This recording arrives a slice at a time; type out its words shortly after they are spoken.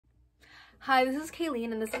Hi, this is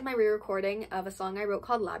Kayleen, and this is my re-recording of a song I wrote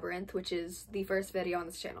called Labyrinth, which is the first video on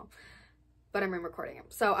this channel, but I'm re-recording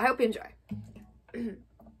it, so I hope you enjoy.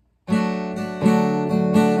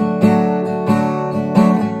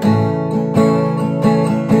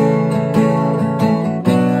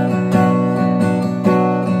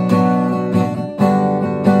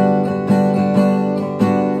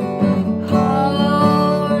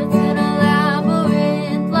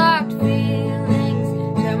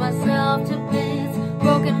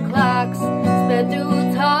 Sped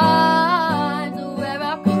through times where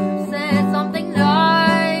I could said something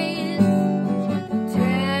nice.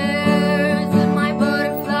 Tears in my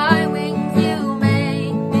butterfly wings, you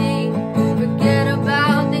make me forget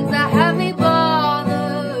about things that have me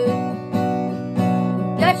bothered.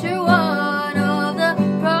 Guess you're one of the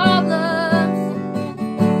problems.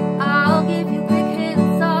 I'll give you quick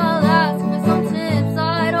hints, I'll ask for some tips.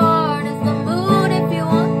 I'd harness the moon if you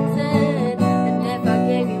wanted, and if I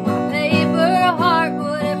gave you my heart,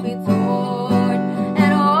 would it be torn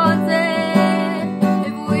and haunted?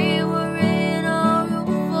 If we were in a room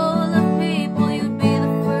full of people, you'd be the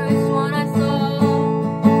first one I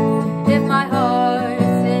saw. If my heart's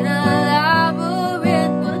in a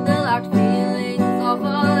labyrinth, would the locked feelings all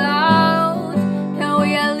fall out? Can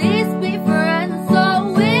we at least be friends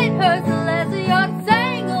so it hurts less? You're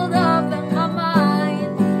tangled up in my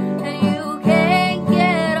mind, and you can't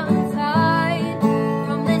get untied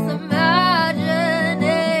from this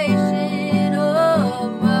imagination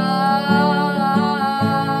of mine.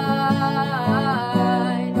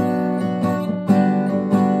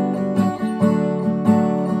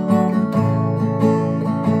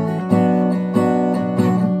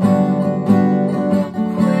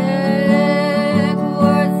 Quick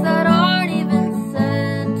words that aren't even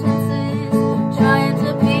sentences, trying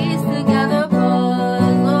to piece together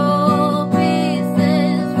puzzle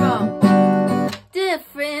pieces from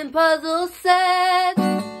different puzzle sets.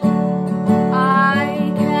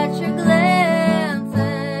 I catch your glance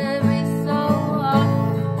every so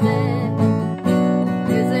often.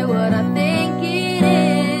 Is it what I think it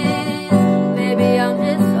is? Maybe I'm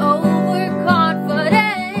just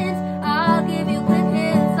overconfident. I'll give you quick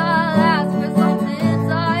hints, I'll ask for some tips.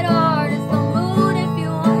 I'd harness the moon if you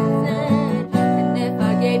wanted, and if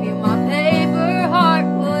I gave you my paper heart,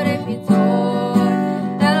 would it be torn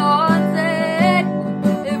and haunted?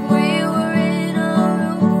 If we were in a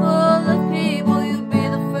room full of people, you'd be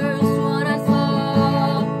the first one I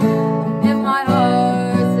saw. If my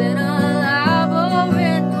heart's in a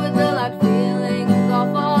labyrinth, with the locked feelings all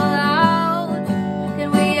fall out,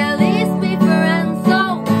 can we at least be friends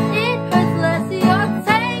so it hurts less? You're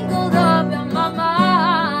tangled up in my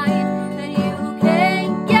mind, and you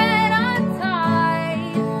can't get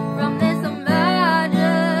untied from this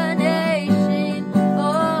imagination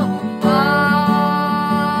of mine.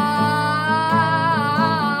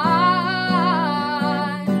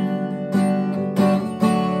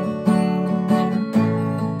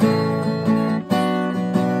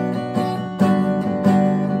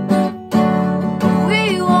 We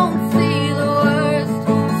won't see the worst.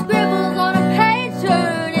 Scribbles on a page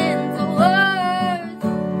turn into words.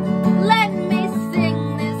 Let me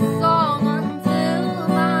sing this song until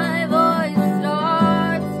my voice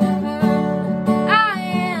starts to hurt. I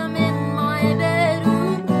am in my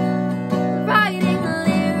bedroom, writing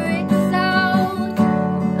lyrics out.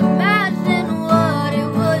 Imagine what it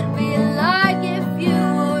would be like if you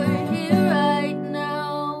were here right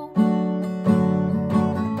now.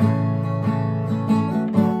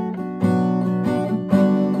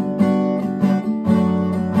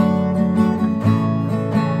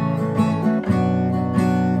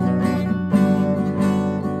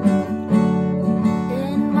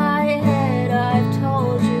 In my head, I've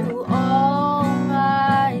told you all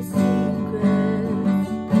my secrets,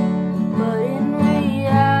 but in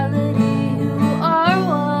reality, you are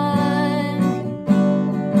one.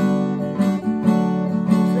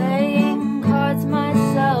 Playing cards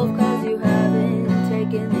myself, 'cause you haven't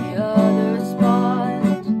taken the other spot,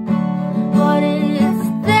 but it's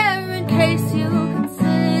there in case you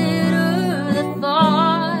consider the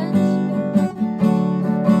thoughts.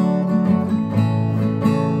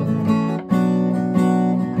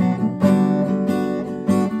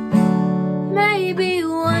 Maybe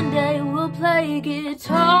one day we'll play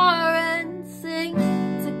guitar and sing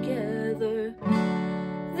together.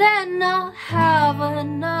 Then I'll have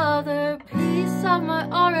another piece of my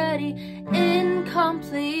already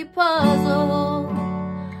incomplete puzzle.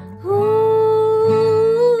 Ooh,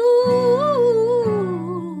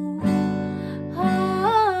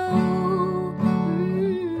 oh,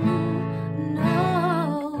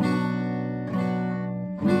 no.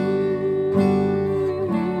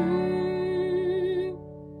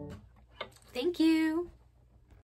 Thank you.